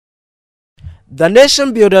The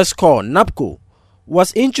Nation Builders Corps (NABCo)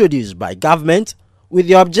 was introduced by government with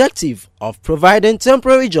the objective of providing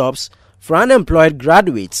temporary jobs for unemployed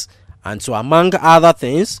graduates and to, among other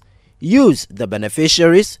things, use the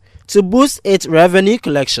beneficiaries to boost its revenue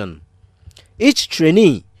collection. Each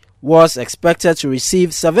trainee was expected to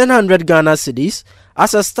receive 700 Ghana cedis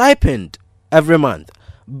as a stipend every month,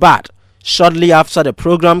 but shortly after the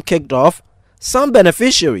program kicked off, some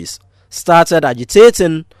beneficiaries started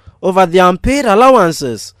agitating over the unpaid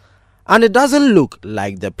allowances, and it doesn't look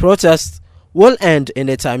like the protest will end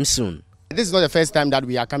anytime soon. This is not the first time that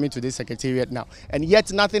we are coming to this secretariat now, and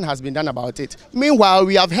yet nothing has been done about it. Meanwhile,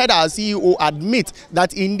 we have heard our CEO admit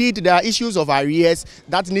that indeed there are issues of arrears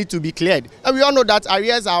that need to be cleared. And we all know that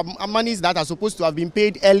arrears are monies that are supposed to have been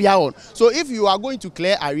paid earlier on. So if you are going to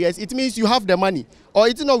clear arrears, it means you have the money. Or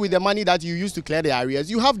it's not with the money that you used to clear the arrears,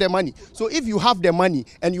 you have the money. So if you have the money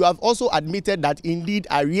and you have also admitted that indeed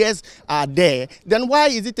arrears are there, then why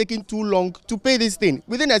is it taking too long to pay this thing?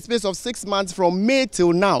 Within a space of 6 months from May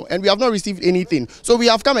till now, and we have not received anything. So we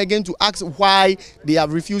have come again to ask why they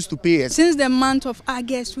have refused to pay us. Since the month of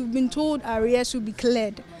August, we've been told arrears will be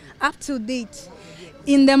cleared up to date.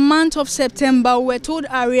 In the month of September, we were told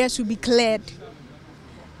arrears will be cleared.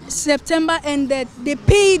 September ended, they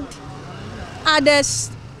paid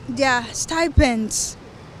others their stipends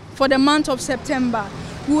for the month of September.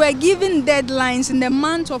 We were given deadlines in the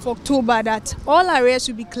month of October that all arrears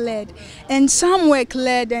will be cleared, and some were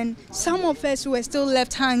cleared and some of us were still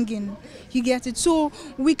left hanging. You get it? So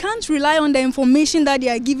we can't rely on the information that they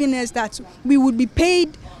are giving us that we would be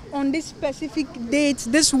paid on this specific date,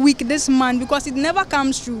 this week, this month, because it never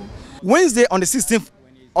comes true. Wednesday on the 16th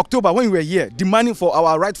October, when we were here demanding for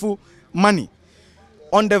our rightful money,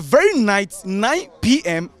 on the very night, 9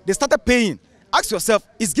 p.m., they started paying. Ask yourself,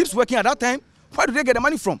 is Gibbs working at that time? Where do they get the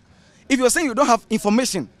money from? If you're saying you don't have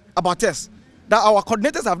information about us, that our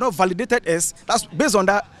coordinators have not validated us, that's based on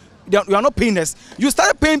that, you are not paying us. You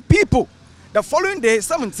started paying people. The following day,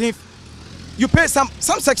 17th, you pay some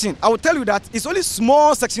section. I will tell you that it's only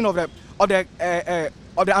small section of the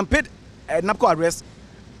unpaid NABCo arrests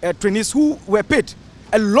trainees who were paid.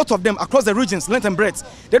 A lot of them across the regions, length and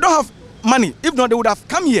breadth. They don't have money. If not, they would have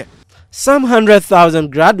come here. Some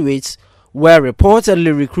 100,000 graduates were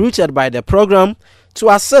reportedly recruited by the program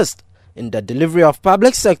to assist in the delivery of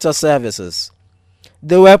public sector services.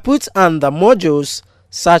 They were put under modules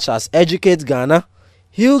such as Educate Ghana,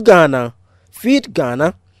 Heal Ghana, Feed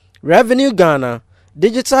Ghana, Revenue Ghana,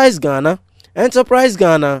 Digitize Ghana, Enterprise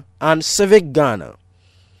Ghana, and Civic Ghana.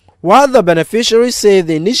 While the beneficiaries say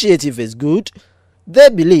the initiative is good, they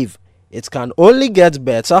believe it can only get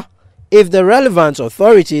better if the relevant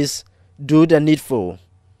authorities do the needful.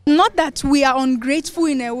 Not that we are ungrateful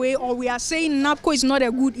in a way, or we are saying NABCo is not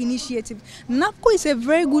a good initiative. NABCo is a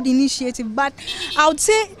very good initiative, but I would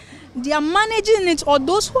say they are managing it, or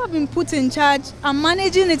those who have been put in charge are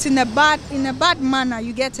managing it in a bad manner.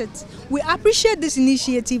 You get it? We appreciate this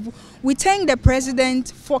initiative. We thank the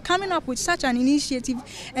president for coming up with such an initiative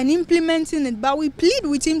and implementing it, but we plead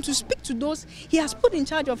with him to speak to those he has put in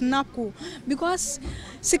charge of NABCo, because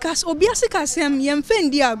they can't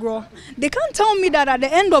tell me that at the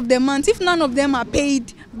end of the month, if none of them are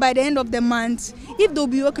paid by the end of the month, if they'll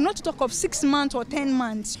be working, not to talk of 6 months or 10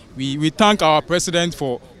 months. We thank our president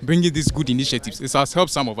for bringing these good initiatives. It has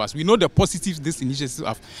helped some of us. We know the positives these initiatives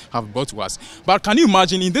have brought to us. But can you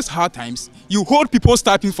imagine, in these hard times, you hold people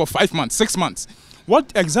stipends for 5 months, 6 months.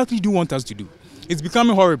 What exactly do you want us to do? It's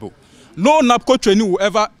becoming horrible. No NABCo trainee will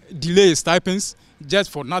ever delay his stipends just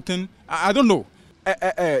for nothing. I don't know.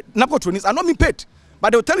 NABCo trainees are not being paid,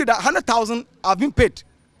 but they'll tell you that 100,000 have been paid.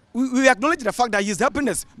 We acknowledge the fact that he's helping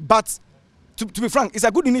us, but to be frank, it's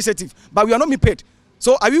a good initiative, but we are not being paid.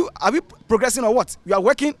 So are we progressing or what? You are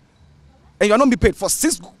working and you are not being paid for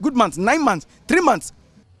 6 good months, 9 months, 3 months.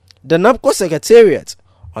 The NABCo Secretariat,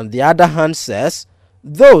 on the other hand, says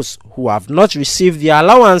those who have not received the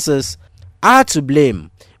allowances are to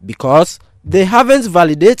blame because they haven't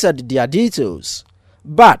validated their details.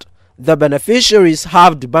 But the beneficiaries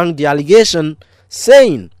have debunked the allegation,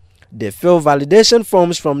 saying they fill validation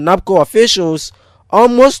forms from NABCo officials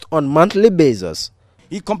almost on monthly basis.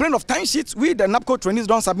 He complained of timesheets. We, the NABCo trainees,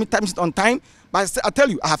 don't submit timesheets on time. But I tell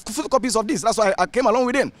you, I have photocopies of this. That's why I came along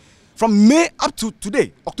with him. From May up to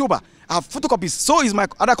today, October, I have photocopies. So is my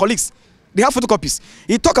other colleagues. They have photocopies.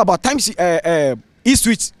 He talked about timesheet,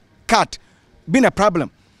 e-switch card being a problem.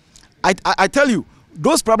 I tell you,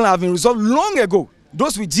 those problems have been resolved long ago.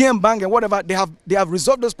 Those with GM Bank and whatever, they have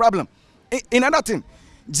resolved those problems. In another thing,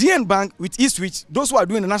 GM Bank with e-switch, those who are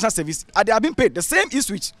doing the national service, they are being paid. The same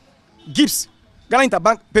e-switch, Gibbs, Ghana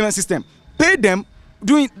Interbank Payment System, pay them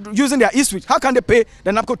using their e-switch, how can they pay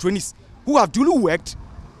the NABCo trainees who have duly worked?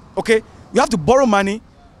 Okay, you have to borrow money,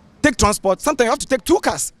 take transport. Sometimes you have to take 2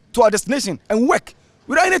 cars to our destination and work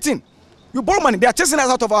without anything. You borrow money. They are chasing us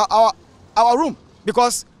out of our room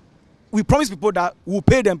because we promise people that we'll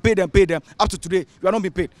pay them. Up to today, we are not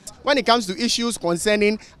being paid. When it comes to issues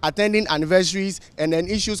concerning attending anniversaries and then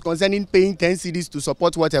issues concerning paying 10 cedis to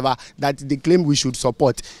support whatever that they claim we should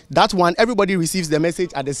support, that one, everybody receives the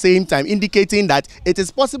message at the same time, indicating that it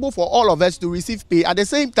is possible for all of us to receive pay at the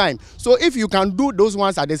same time. So if you can do those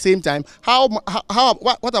ones at the same time,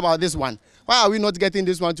 what about this one? Why are we not getting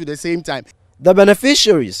this one to the same time? The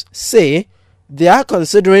beneficiaries say they are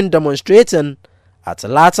considering demonstrating at a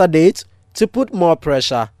later date to put more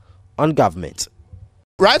pressure on government.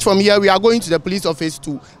 Right from here, we are going to the police office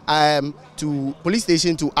to police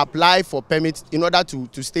station to apply for permits in order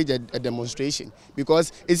to stage a demonstration,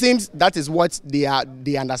 because it seems that is what they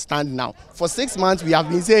understand now. For 6 months, we have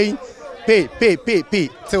been saying pay.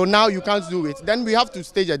 Till now, you can't do it. Then we have to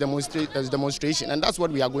stage a demonstration, and that's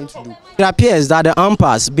what we are going to do. It appears that the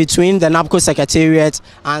impasse between the NABCo Secretariat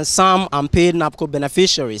and some unpaid NABCo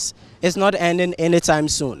beneficiaries is not ending anytime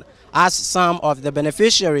soon, as some of the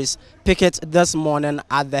beneficiaries picketed this morning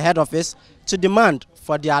at the head office to demand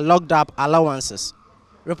for their locked up allowances.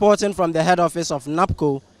 Reporting from the head office of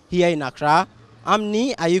NABCo here in Accra, I'm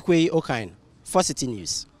Ni Ayikwe Okain for Citi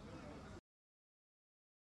News.